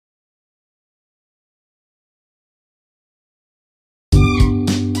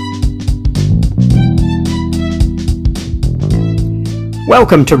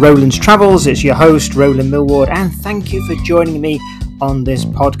Welcome to Roland's Travels. It's your host, Roland Millward, and thank you for joining me on this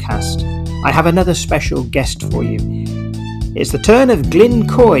podcast. I have another special guest for you. It's the turn of Glyn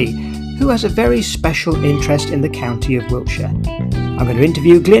Coy, who has a very special interest in the county of Wiltshire. I'm going to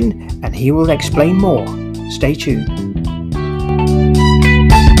interview Glyn, and he will explain more. Stay tuned.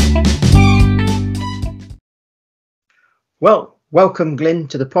 Well, welcome, Glyn,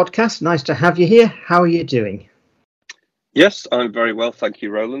 to the podcast. Nice to have you here. How are you doing? Yes, I'm very well, thank you,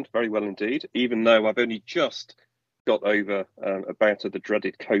 Roland. Very well indeed, even though I've only just got over a bout of the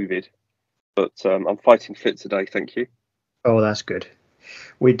dreaded COVID. But I'm fighting fit today, thank you. Oh, that's good.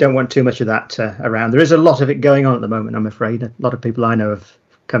 We don't want too much of that around. There is a lot of it going on at the moment, I'm afraid. A lot of people I know have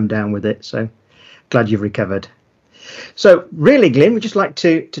come down with it, so glad you've recovered. So really, Glyn, we'd just like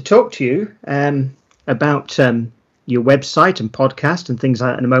to talk to you about your website and podcast and things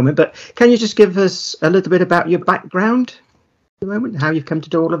like that in a moment. But can you just give us a little bit about your background at the moment, how you've come to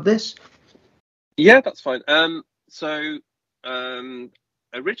do all of this? Yeah, that's fine.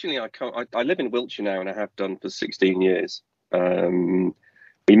 Originally, I live in Wiltshire now, and I have done for 16 years. We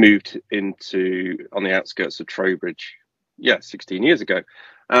moved on the outskirts of Trowbridge, 16 years ago.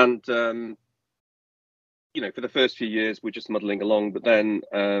 And, for the first few years, we're just muddling along. But then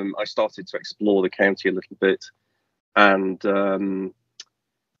I started to explore the county a little bit. And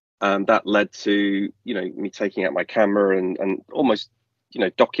that led to, me taking out my camera and almost,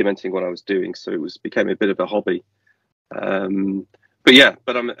 documenting what I was doing. So it became a bit of a hobby. But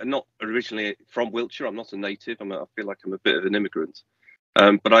I'm not originally from Wiltshire. I'm not a native. I feel like I'm a bit of an immigrant.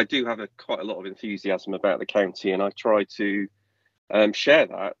 But I do have quite a lot of enthusiasm about the county, and I try to share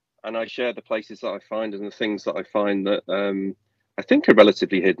that. And I share the places that I find and the things that I find that I think are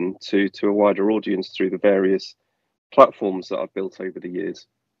relatively hidden to a wider audience through the various platforms that I've built over the years.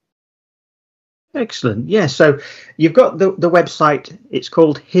 Excellent. Yeah, so you've got the website. It's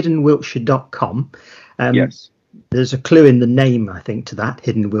called hiddenwiltshire.com. Yes. There's a clue in the name, I think, to that,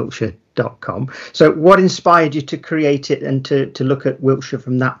 hiddenwiltshire.com. So what inspired you to create it and to look at Wiltshire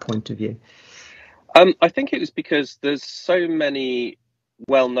from that point of view? I think it was because there's so many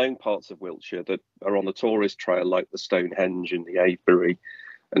well-known parts of Wiltshire that are on the tourist trail, like the Stonehenge and the Avebury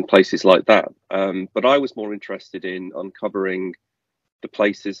and places like that. But I was more interested in uncovering the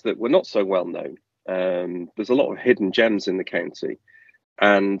places that were not so well known. There's a lot of hidden gems in the county.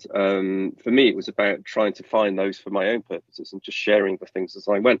 And for me, it was about trying to find those for my own purposes and just sharing the things as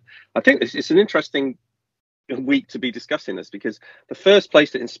I went. I think it's an interesting week to be discussing this, because the first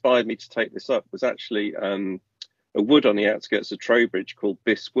place that inspired me to take this up was actually a wood on the outskirts of Trowbridge called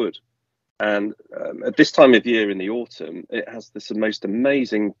Biss Wood. And at this time of year in the autumn, it has this most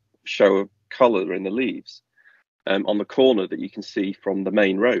amazing show of colour in the leaves on the corner that you can see from the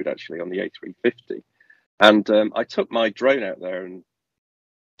main road, actually, on the A350. And I took my drone out there and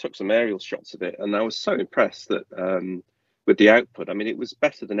took some aerial shots of it. And I was so impressed that with the output, it was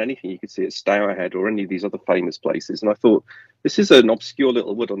better than anything you could see at Stourhead or any of these other famous places. And I thought, this is an obscure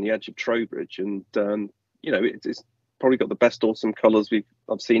little wood on the edge of Trowbridge. And, it's probably got the best autumn colours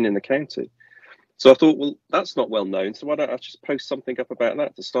I've seen in the county. So I thought, well, that's not well known, so why don't I just post something up about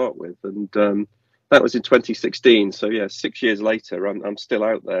that to start with? And that was in 2016. So 6 years later, I'm still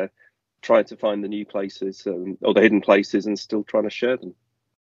out there trying to find the new places or the hidden places and still trying to share them.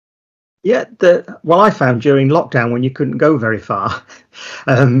 Yeah, I found during lockdown, when you couldn't go very far,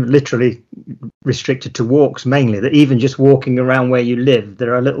 literally restricted to walks mainly, that even just walking around where you live,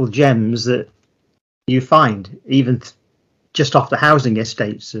 there are little gems that you find, even just off the housing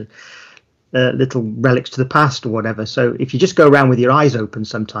estates, little relics to the past or whatever. So if you just go around with your eyes open,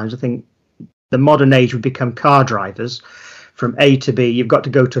 sometimes I think the modern age would become car drivers. From A to B, you've got to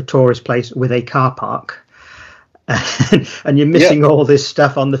go to a tourist place with a car park, and you're missing all this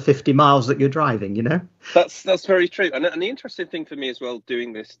stuff on the 50 miles that you're driving. That's very true. And the interesting thing for me as well,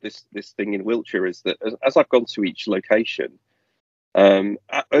 doing this thing in Wiltshire, is that as I've gone to each location,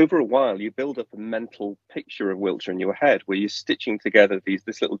 over a while, you build up a mental picture of Wiltshire in your head, where you're stitching together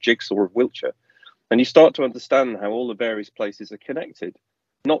this little jigsaw of Wiltshire, and you start to understand how all the various places are connected,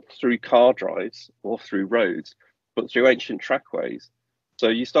 not through car drives or through roads, but through ancient trackways. So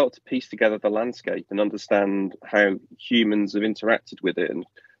you start to piece together the landscape and understand how humans have interacted with it and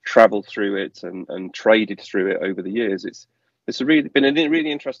traveled through it and traded through it over the years. It's been a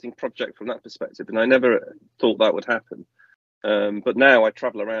really interesting project from that perspective, and I never thought that would happen. But now I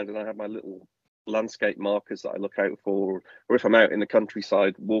travel around and I have my little landscape markers that I look out for, or if I'm out in the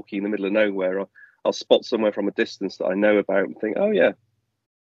countryside walking in the middle of nowhere, I'll spot somewhere from a distance that I know about and think, oh yeah,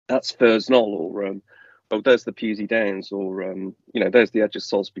 that's Firs Knoll, or there's the Pewsey Downs, or there's the edge of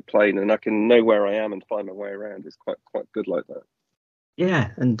Salisbury Plain, and I can know where I am and find my way around. It's quite good like that. Yeah,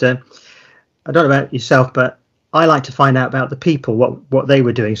 and I don't know about yourself, but I like to find out about the people, what they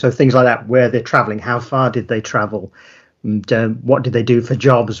were doing. So things like that, where they're traveling, how far did they travel, and what did they do for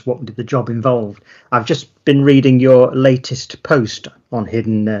jobs? What did the job involve? I've just been reading your latest post on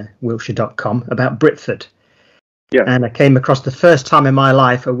hiddenwiltshire.com about Britford. Yeah. And I came across the first time in my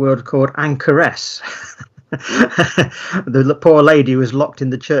life a word called anchoress. The poor lady was locked in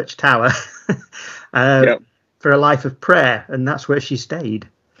the church tower for a life of prayer, and that's where she stayed.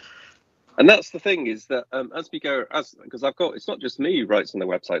 And that's the thing, is that as we go, because it's not just me who writes on the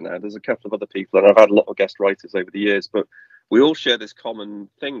website now. There's a couple of other people, and I've had a lot of guest writers over the years. But we all share this common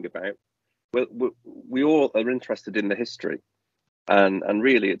thing about we all are interested in the history, and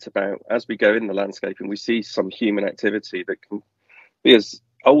really it's about, as we go in the landscape and we see some human activity that can be as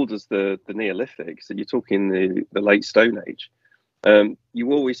old as the Neolithic. So you're talking the late Stone Age.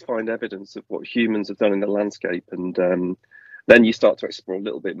 You always find evidence of what humans have done in the landscape, and then you start to explore a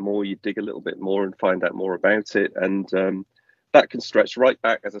little bit more, you dig a little bit more and find out more about it. And that can stretch right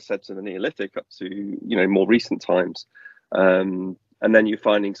back, as I said, to the Neolithic, up to, more recent times. And then you're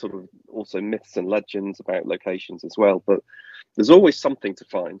finding sort of also myths and legends about locations as well. But there's always something to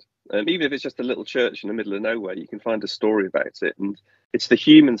find. Even if it's just a little church in the middle of nowhere, you can find a story about it. And it's the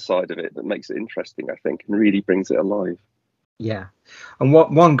human side of it that makes it interesting, I think, and really brings it alive. Yeah. And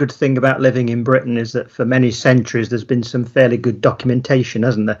one good thing about living in Britain is that for many centuries there's been some fairly good documentation,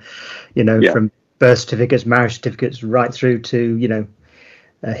 hasn't there? From birth certificates, marriage certificates, right through to,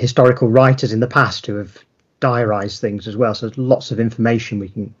 historical writers in the past who have diarised things as well. So there's lots of information we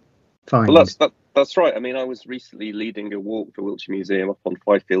can find. Well, that's right. I mean, I was recently leading a walk for Wiltshire Museum up on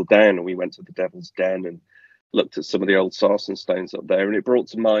Fifield Down, and we went to the Devil's Den and looked at some of the old sarsen stones up there. And it brought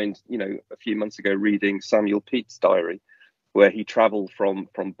to mind, a few months ago, reading Samuel Pete's diary, where he travelled from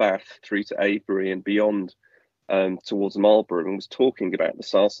Bath through to Avebury and beyond towards Marlborough, and was talking about the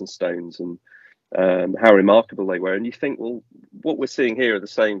sarsen stones and how remarkable they were. And you think, well, what we're seeing here are the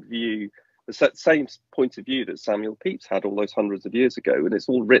same point of view that Samuel Pepys had all those hundreds of years ago, and it's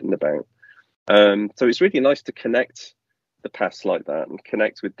all written about. So it's really nice to connect the past like that and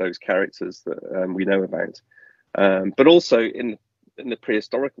connect with those characters that we know about. But also in the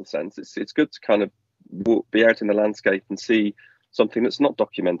prehistorical sense, it's good to kind of be out in the landscape and see something that's not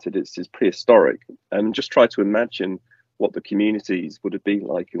documented. It's prehistoric, and just try to imagine what the communities would have been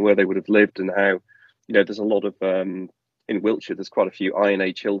like and where they would have lived, and how, there's a lot of in Wiltshire, there's quite a few Iron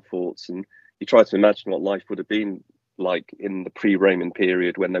Age hill forts, and you try to imagine what life would have been like in the pre-Roman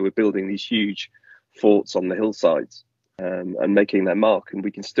period when they were building these huge forts on the hillsides and making their mark. And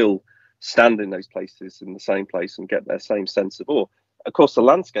we can still stand in those places, in the same place, and get their same sense of awe. Of course, the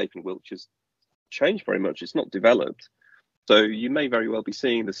landscape in Wiltshire's changed very much. It's not developed, so you may very well be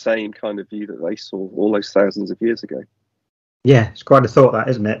seeing the same kind of view that they saw all those thousands of years ago. Yeah, it's quite a thought, that,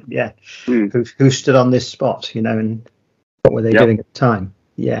 isn't it? Yeah. Who stood on this spot, and what were they doing at the time?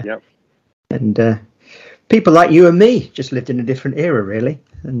 Yeah. And people like you and me just lived in a different era, really.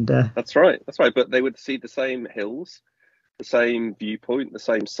 And that's right. But they would see the same hills, the same viewpoint, the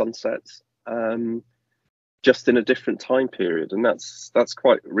same sunsets, just in a different time period, and that's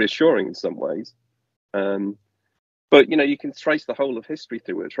quite reassuring in some ways. But you can trace the whole of history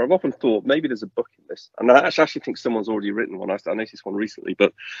through Wiltshire. I've often thought maybe there's a book in this, and I actually think someone's already written one. I noticed one recently,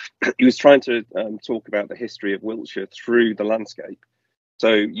 but he was trying to talk about the history of Wiltshire through the landscape.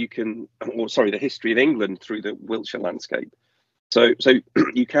 So the history of England through the Wiltshire landscape. So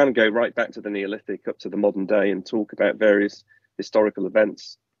you can go right back to the Neolithic up to the modern day and talk about various historical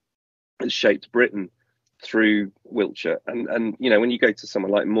events that shaped Britain through Wiltshire. And when you go to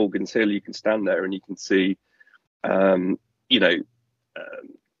somewhere like Morgan's Hill, you can stand there and you can see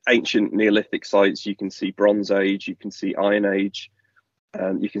ancient Neolithic sites. You can see Bronze Age, you can see Iron Age,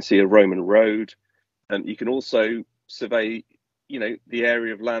 you can see a Roman road, and you can also survey the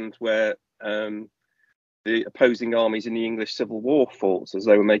area of land where the opposing armies in the English Civil War fought as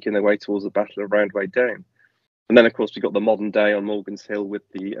they were making their way towards the Battle of Roundway Down. And then, of course, we've got the modern day on Morgan's Hill with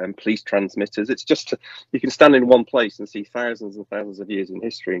the police transmitters. It's just, you can stand in one place and see thousands and thousands of years in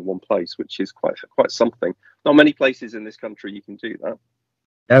history in one place, which is quite something. Not many places in this country you can do that.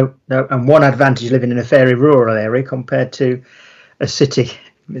 No. And one advantage living in a fairly rural area compared to a city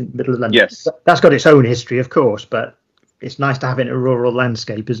in the middle of London. Yes. That's got its own history, of course, but it's nice to have it in a rural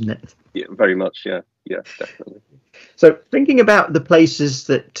landscape, isn't it? Yeah, very much. Yeah, definitely. So thinking about the places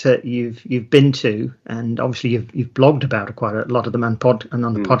that you've been to, and obviously you've blogged about quite a lot of them and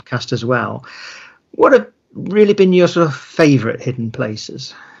on the podcast as well, what have really been your sort of favourite hidden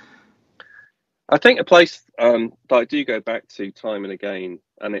places? I think a place that I do go back to time and again,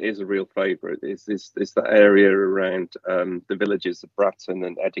 and it is a real favourite, is that area around the villages of Bratton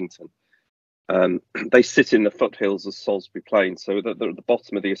and Eddington. They sit in the foothills of Salisbury Plain, so they're at the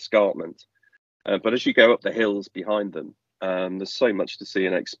bottom of the escarpment. But as you go up the hills behind them, there's so much to see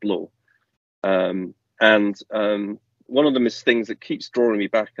and explore. And one of the things that keeps drawing me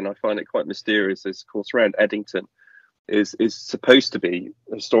back, and I find it quite mysterious, is, of course, around Eddington is supposed to be,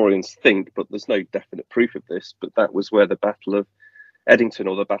 historians think, but there's no definite proof of this, but that was where the Battle of Eddington,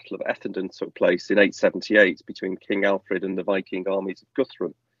 or the Battle of Ethandun, took place in 878 between King Alfred and the Viking armies of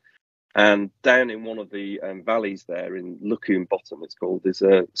Guthrum. And down in one of the valleys there, in Lucombe Bottom, it's called, there's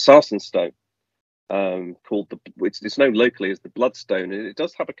a sarsen stone called it's known locally as the Bloodstone, and it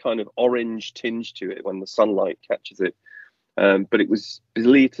does have a kind of orange tinge to it when the sunlight catches it. But it was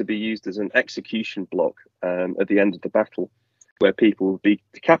believed to be used as an execution block at the end of the battle, where people would be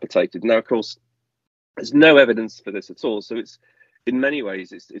decapitated. Now, of course, there's no evidence for this at all, so it's in many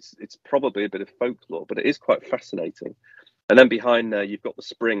ways it's probably a bit of folklore, but it is quite fascinating. And then behind there, you've got the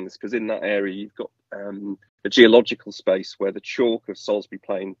springs, because in that area you've got a geological space where the chalk of Salisbury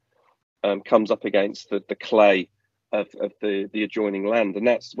Plain comes up against the clay of the adjoining land, and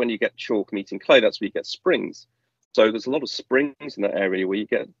that's when you get chalk meeting clay. That's where you get springs. So there's a lot of springs in that area where you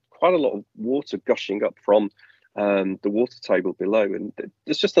get quite a lot of water gushing up from the water table below, and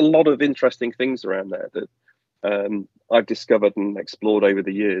there's just a lot of interesting things around there that I've discovered and explored over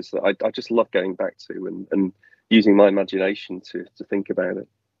the years that I just love going back to and using my imagination to think about it.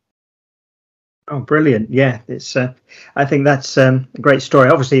 Oh, brilliant. Yeah, it's I think that's a great story.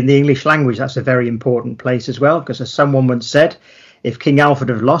 Obviously, in the English language, that's a very important place as well, because as someone once said, if King Alfred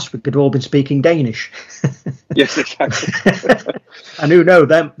had lost, we could all been speaking Danish. Yes, exactly. And who knows,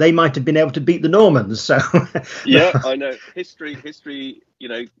 they might have been able to beat the Normans. So yeah, I know. History,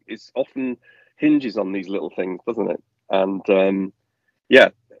 is often hinges on these little things, doesn't it? And yeah,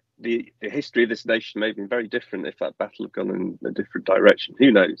 the history of this nation may have been very different if that battle had gone in a different direction.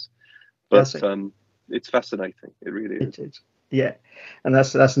 Who knows? But it's fascinating. It really is. It is. Yeah, and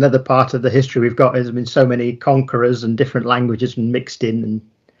that's another part of the history we've got. There's been so many conquerors and different languages and mixed in, and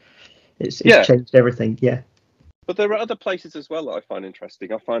it's changed everything. Yeah. But there are other places as well that I find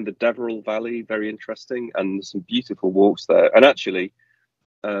interesting. I find the Deverell Valley very interesting, and there's some beautiful walks there. And actually,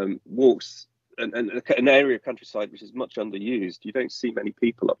 walks and an area of countryside which is much underused. You don't see many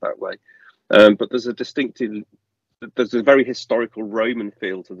people up that way, but there's a very historical Roman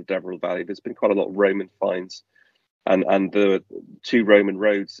feel to the Deverell Valley. There's been quite a lot of Roman finds, and the two Roman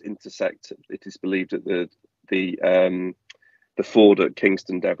roads intersect, it is believed, at the ford at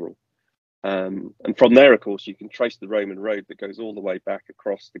Kingston Deverell. And from there, of course, you can trace the Roman road that goes all the way back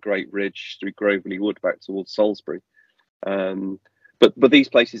across the Great Ridge through Groveley Wood back towards Salisbury. But these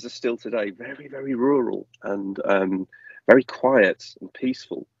places are still today very, very rural and very quiet and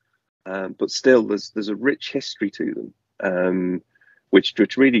peaceful. But still, there's a rich history to them, which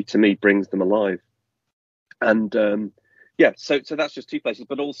really, to me, brings them alive. And so that's just two places,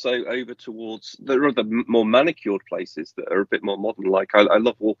 but also over towards, there are other more manicured places that are a bit more modern. Like I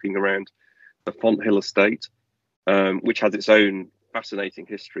love walking around the Fonthill estate, which has its own fascinating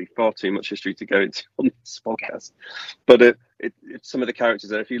history, far too much history to go into on this podcast. But it's some of the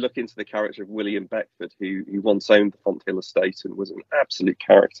characters there. If you look into the character of William Beckford, who once owned the Fonthill estate and was an absolute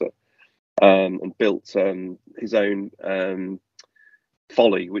character, and built his own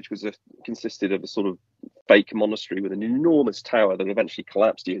folly, which consisted of a sort of fake monastery with an enormous tower that eventually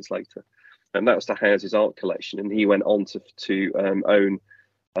collapsed years later, and that was to house his art collection. And he went on to own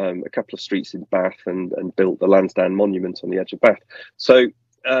a couple of streets in Bath and built the Lansdowne Monument on the edge of Bath. So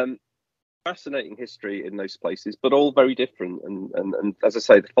fascinating history in those places, but all very different. And as I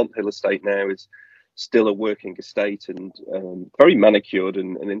say, the Fonthill estate now is still a working estate and very manicured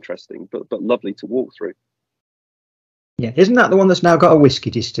and interesting, but lovely to walk through. Yeah, isn't that the one that's now got a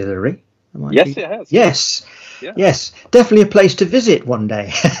whiskey distillery? Yes, it has. Yes, yeah. Yes, definitely a place to visit one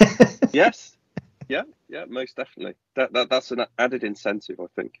day. Yes, yeah, most definitely. That's an added incentive, I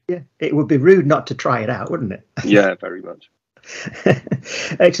think. Yeah, it would be rude not to try it out, wouldn't it? Yeah, very much.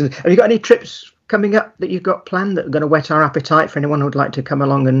 Excellent. Have you got any trips coming up that you've got planned that are going to whet our appetite for anyone who would like to come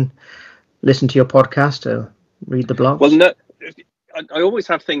along and listen to your podcast or read the blogs? Well, no, I always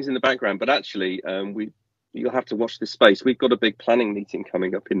have things in the background, but actually, you'll have to watch this space. We've got a big planning meeting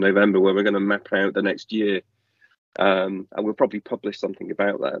coming up in November where we're going to map out the next year, and we'll probably publish something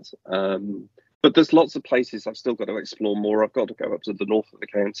about that. But there's lots of places I've still got to explore more. I've got to go up to the north of the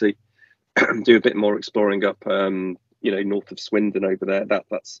county, do a bit more exploring up, north of Swindon over there.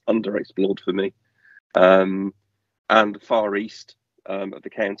 That's underexplored for me. And the Far East, of the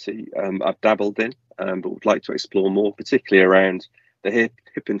county I've dabbled in, but would like to explore more, particularly around the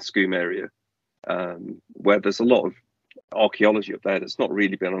Hippenscombe area, where there's a lot of archaeology up there that's not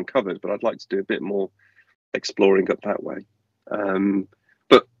really been uncovered, but I'd like to do a bit more exploring up that way.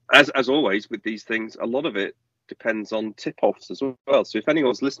 But as always with these things, a lot of it depends on tip-offs as well. So if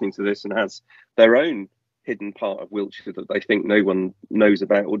anyone's listening to this and has their own hidden part of Wiltshire that they think no one knows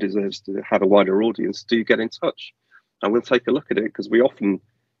about or deserves to have a wider audience, do get in touch and we'll take a look at it, because we often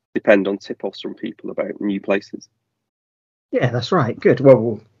depend on tip-offs from people about new places. Yeah, that's right. Good. Well,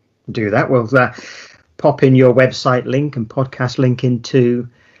 we'll do that. We'll pop in your website link and podcast link into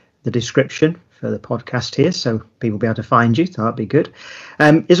the description for the podcast here, so people will be able to find you. So that'd be good.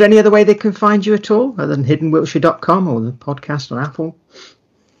 Is there any other way they can find you at all other than hiddenwiltshire.com or the podcast on Apple?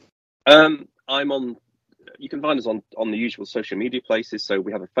 You can find us on the usual social media places. So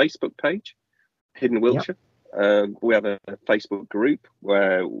we have a Facebook page, Hidden Wiltshire. Yep. We have a Facebook group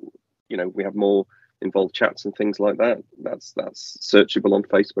where we have more involved chats and things like that. That's searchable on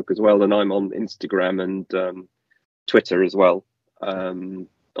Facebook as well. And I'm on Instagram and Twitter as well.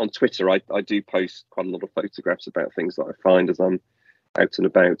 On Twitter, I do post quite a lot of photographs about things that I find as I'm out and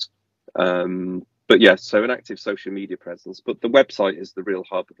about. But yeah, so an active social media presence. But the website is the real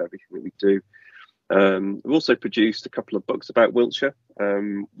hub of everything that we do. We've also produced a couple of books about Wiltshire.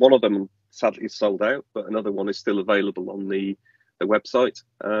 One of them sadly is sold out, but another one is still available on the website.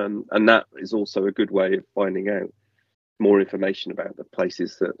 And that is also a good way of finding out more information about the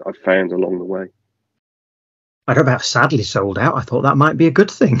places that I've found along the way. I don't know about sadly sold out. I thought that might be a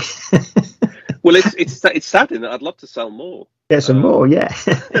good thing. Well, it's sad in that I'd love to sell more. Yeah, some more, yeah.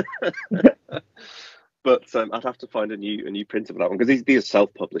 But I'd have to find a new printer for that one, because these are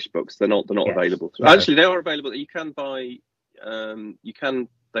self-published books. They're not Yes. available. No. Actually, they are available. You can buy.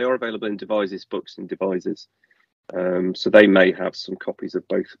 They are available in Devises books and Devises. So they may have some copies of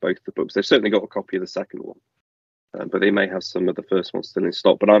both the books. They've certainly got a copy of the second one, but they may have some of the first one still in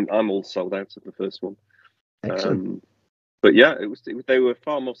stock. But I'm all sold out of the first one. Excellent. But yeah, they were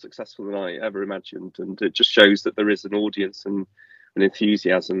far more successful than I ever imagined, and it just shows that there is an audience and an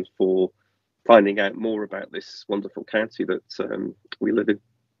enthusiasm for finding out more about this wonderful county that we live in.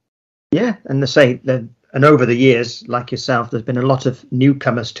 Yeah, and and over the years, like yourself, there's been a lot of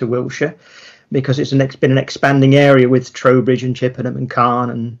newcomers to Wiltshire, because it's been an expanding area with Trowbridge and Chippenham and Carn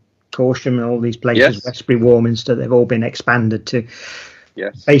and Corsham and all these places, Yes. Westbury, Warminster. They've all been expanded to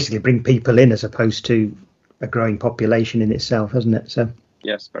basically bring people in, as opposed to a growing population in itself, hasn't it? So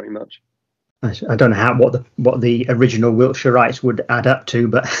yes, very much. I don't know what the original Wiltshirites would add up to,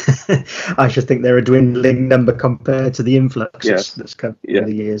 but I should think they're a dwindling number compared to the influx that's come over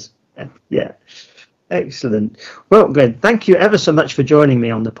the years. Yeah. Excellent. Well, Glyn, thank you ever so much for joining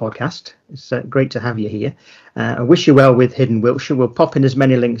me on the podcast. It's great to have you here. I wish you well with Hidden Wiltshire. We'll pop in as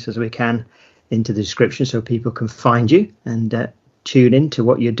many links as we can into the description so people can find you and tune in to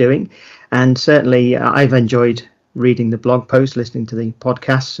what you're doing. And certainly I've enjoyed reading the blog posts, listening to the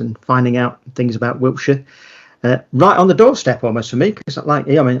podcasts and finding out things about Wiltshire right on the doorstep almost for me, because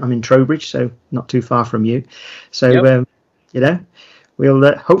I'm in Trowbridge, so not too far from you. So,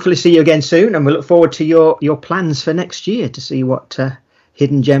 we'll hopefully see you again soon, and we look forward to your plans for next year to see what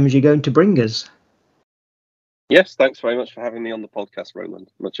hidden gems you're going to bring us. Yes, thanks very much for having me on the podcast,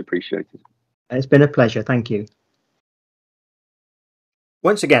 Roland. Much appreciated. It's been a pleasure. Thank you.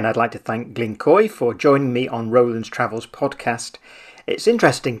 Once again, I'd like to thank Glyn Coy for joining me on Roland's Travels podcast. It's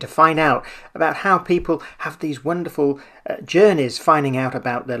interesting to find out about how people have these wonderful journeys finding out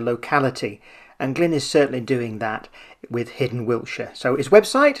about their locality. And Glyn is certainly doing that with Hidden Wiltshire. So his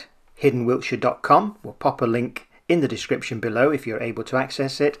website, hiddenwiltshire.com, we'll pop a link in the description below if you're able to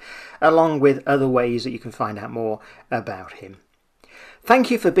access it, along with other ways that you can find out more about him.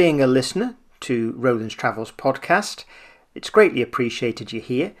 Thank you for being a listener to Roland's Travels podcast. It's greatly appreciated you're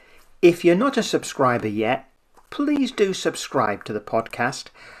here. If you're not a subscriber yet, please do subscribe to the podcast.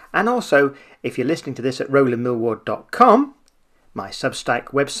 And also, if you're listening to this at rolandmillward.com, my Substack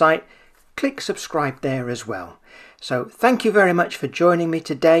website, click subscribe there as well. So thank you very much for joining me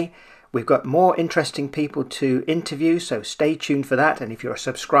today. We've got more interesting people to interview, so stay tuned for that. And if you're a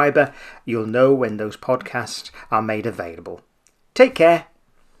subscriber, you'll know when those podcasts are made available. Take care.